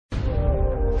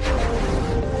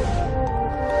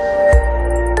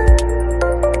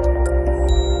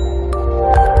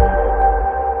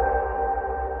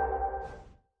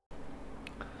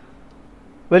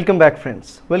Welcome back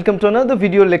friends. Welcome to another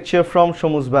video lecture from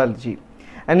Shomu's Biology.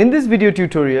 And in this video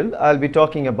tutorial, I'll be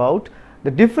talking about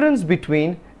the difference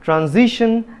between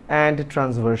transition and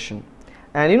transversion.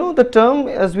 And the term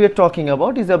as we are talking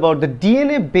about is about the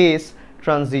DNA base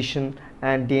transition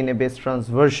and DNA base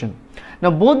transversion.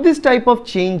 Now both these type of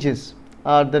changes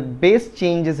are the base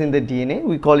changes in the DNA.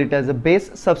 We call it as a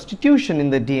base substitution in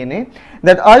the DNA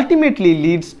that ultimately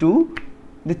leads to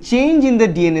the change in the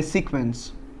DNA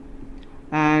sequence,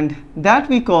 and that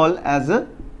we call as a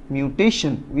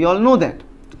mutation. We all know that.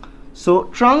 So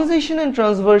transition and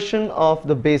transversion of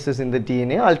the bases in the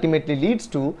DNA ultimately leads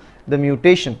to the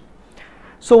mutation.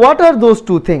 So what are those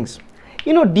two things?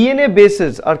 DNA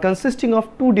bases are consisting of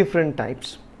two different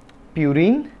types,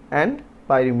 purine and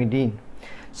pyrimidine.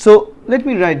 So let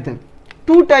me write them.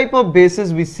 Two type of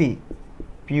bases we see,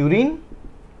 purine,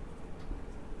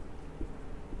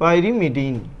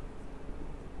 pyrimidine.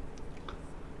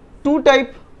 Two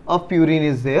type of purine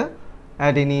is there,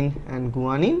 adenine and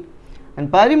guanine,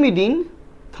 and pyrimidine,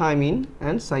 thymine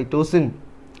and cytosine.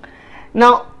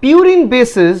 Now purine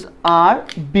bases are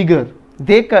bigger.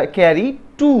 They carry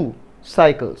two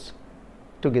cycles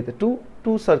together,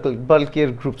 two circle bulkier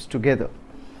groups together,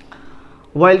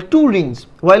 while two rings,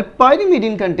 while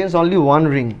pyrimidine contains only one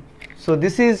ring. So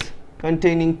this is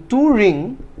containing two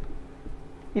ring,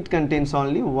 it contains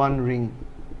only one ring.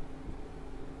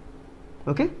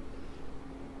 Okay.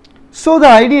 So the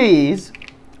idea is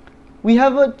we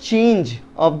have a change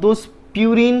of those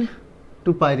purine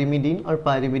to pyrimidine or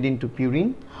pyrimidine to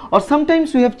purine, or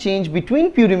sometimes we have change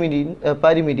between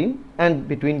pyrimidine and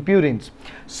between purines.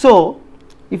 So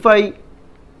if I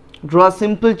draw a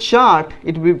simple chart,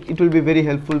 it will be very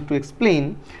helpful to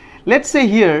explain. Let's say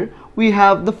here we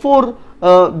have the four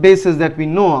bases that we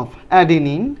know of,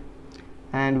 adenine,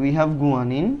 and we have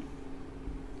guanine,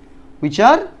 which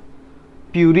are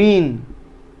purine.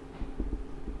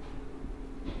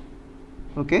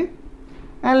 Okay,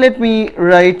 and let me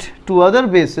write two other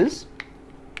bases,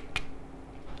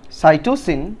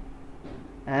 cytosine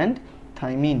and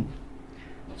thymine.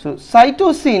 So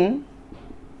cytosine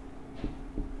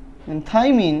and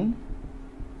thymine,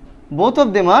 both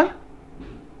of them are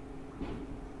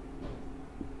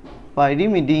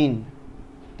pyrimidine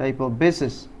type of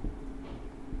bases.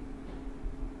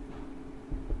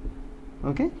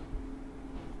 Okay,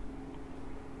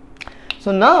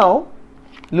 so now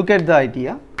look at the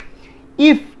idea.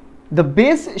 If the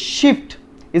base shift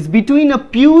is between a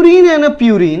purine and a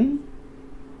purine,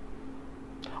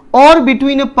 or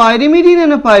between a pyrimidine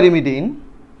and a pyrimidine,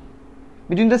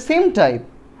 between the same type,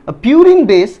 a purine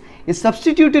base is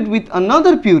substituted with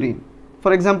another purine.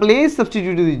 For example, A is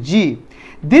substituted with G.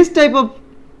 This type of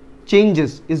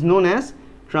changes is known as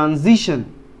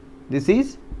transition. This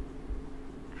is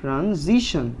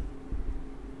transition.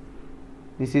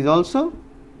 This is also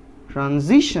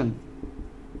transition.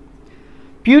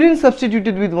 Purine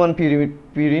substituted with one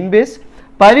purine base,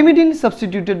 pyrimidine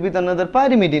substituted with another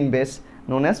pyrimidine base,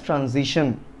 known as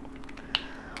transition.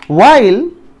 While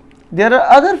there are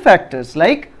other factors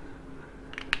like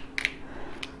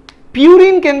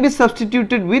purine can be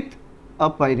substituted with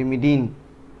a pyrimidine,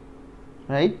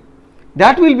 right?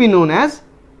 That will be known as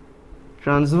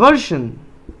transversion,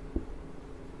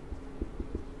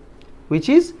 which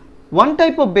is one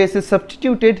type of base is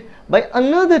substituted by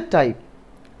another type.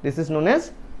 This is known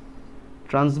as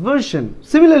transversion.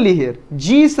 Similarly here,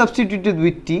 G is substituted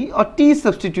with T or T is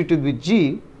substituted with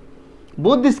G.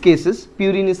 Both these cases,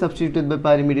 purine is substituted by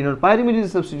pyrimidine or pyrimidine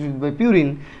is substituted by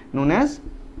purine, known as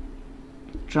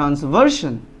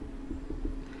transversion.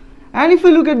 And if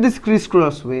you look at this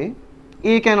crisscross way,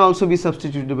 A can also be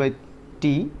substituted by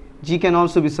T, G can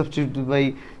also be substituted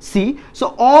by C.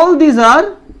 So all these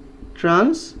are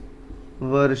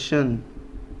transversion.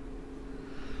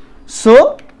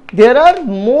 So there are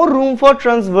more room for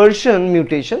transversion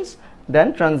mutations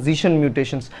than transition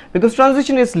mutations, because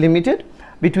transition is limited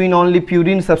between only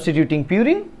purine substituting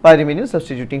purine, pyrimidine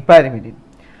substituting pyrimidine,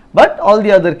 but all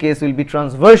the other case will be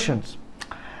transversions.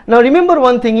 Now remember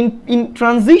one thing, in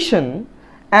transition,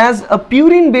 as a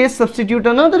purine base substitute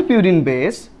another purine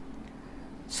base,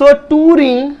 so a two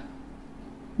ring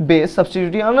base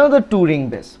substituting another two ring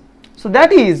base. So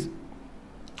that is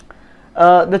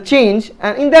the change,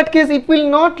 and in that case it will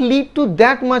not lead to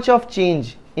that much of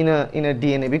change in a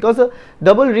DNA, because a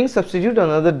double ring substitute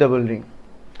another double ring.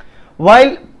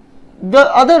 While the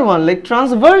other one like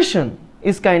transversion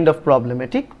is kind of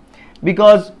problematic,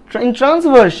 because in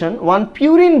transversion one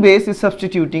purine base is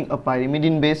substituting a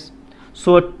pyrimidine base,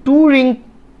 so a two ring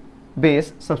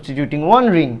base substituting one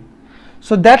ring.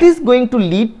 So that is going to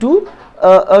lead to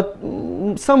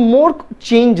some more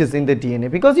changes in the DNA,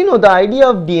 because you know the idea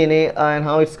of DNA and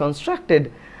how it's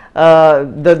constructed,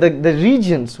 the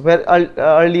regions where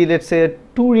early, let's say, a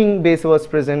 2-ring base was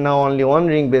present, now only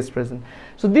 1-ring base present.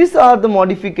 So these are the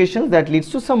modifications that leads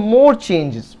to some more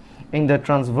changes in the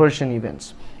transversion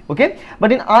events. Okay,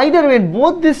 but in either way,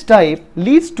 both this type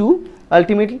leads to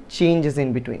ultimately changes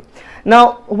in between.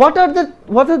 Now what are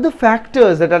the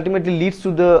factors that ultimately leads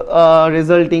to the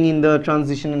resulting in the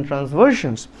transition and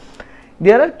transversions?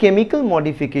 There are chemical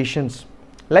modifications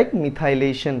like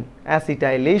methylation,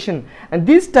 acetylation, and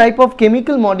this type of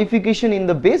chemical modification in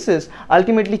the bases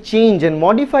ultimately change and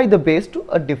modify the base to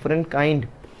a different kind.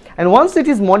 And once it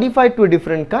is modified to a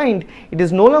different kind, it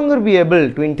is no longer be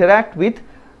able to interact with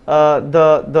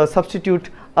the substitute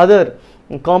other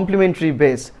complementary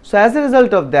base. So as a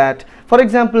result of that, for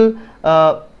example,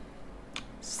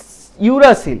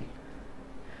 uracil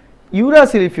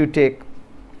if you take,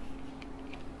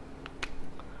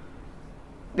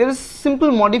 there is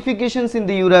simple modifications in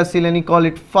the uracil and you call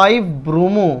it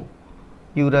 5-bromo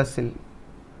uracil,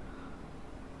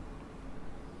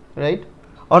 right?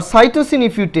 Or cytosine,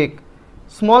 if you take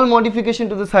small modification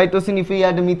to the cytosine, if we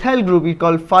add a methyl group, we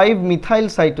call 5-methyl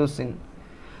cytosine.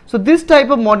 So this type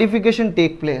of modification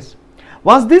take place.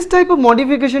 Once this type of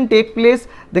modification take place,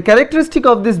 the characteristic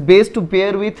of this base to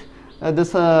pair with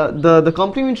the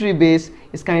complementary base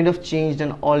is kind of changed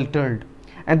and altered,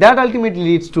 and that ultimately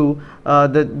leads to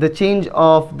the change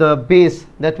of the base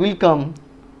that will come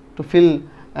to fill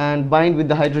and bind with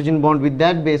the hydrogen bond with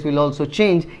that base will also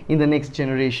change in the next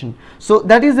generation. So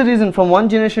that is the reason, from one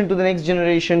generation to the next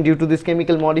generation, due to these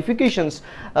chemical modifications,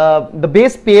 the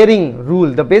base pairing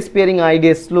rule, the base pairing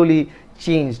idea slowly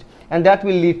changed, and that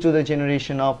will lead to the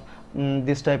generation of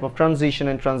this type of transition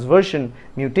and transversion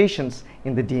mutations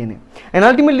in the DNA. And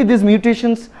ultimately these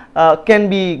mutations can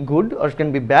be good or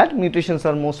can be bad. Mutations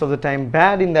are most of the time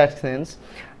bad in that sense.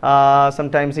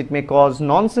 Sometimes it may cause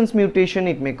nonsense mutation,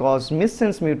 it may cause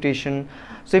missense mutation.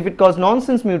 So if it causes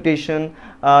nonsense mutation,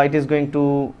 it is going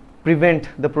to prevent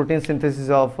the protein synthesis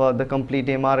of the complete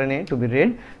mRNA to be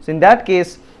read. So in that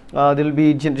case, there will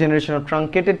be generation of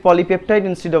truncated polypeptide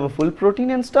instead of a full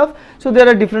protein and stuff. So there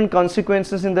are different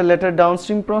consequences in the later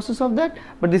downstream process of that,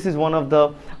 but this is one of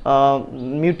the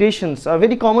mutations,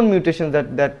 very common mutations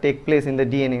that take place in the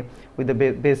DNA with the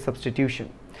base substitution,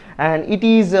 and it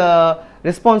is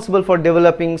responsible for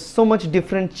developing so much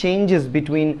different changes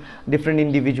between different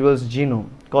individuals' genome,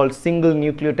 called single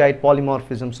nucleotide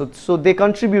polymorphism. So they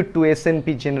contribute to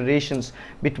SNP generations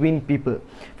between people.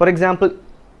 For example,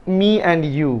 me and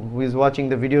you who is watching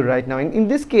the video right now, in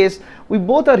this case we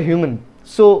both are human.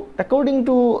 So according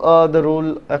to the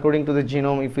rule, according to the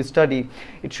genome, if we study,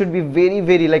 it should be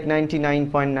very like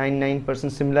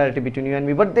 99.99% similarity between you and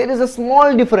me, but there is a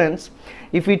small difference.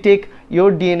 If we take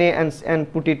your DNA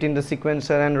and put it in the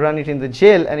sequencer and run it in the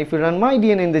gel, and if you run my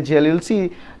DNA in the gel, you'll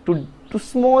see to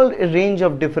small range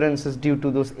of differences due to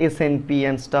those SNP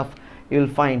and stuff you will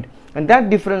find, and that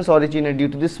difference originated due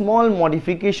to the small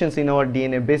modifications in our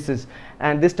DNA bases,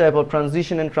 and this type of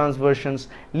transition and transversions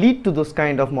lead to those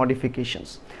kind of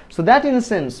modifications. So that in a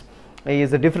sense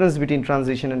is the difference between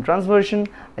transition and transversion.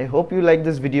 I hope you like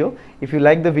this video. If you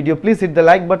like the video, please hit the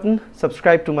like button,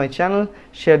 subscribe to my channel,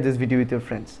 share this video with your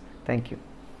friends. Thank you.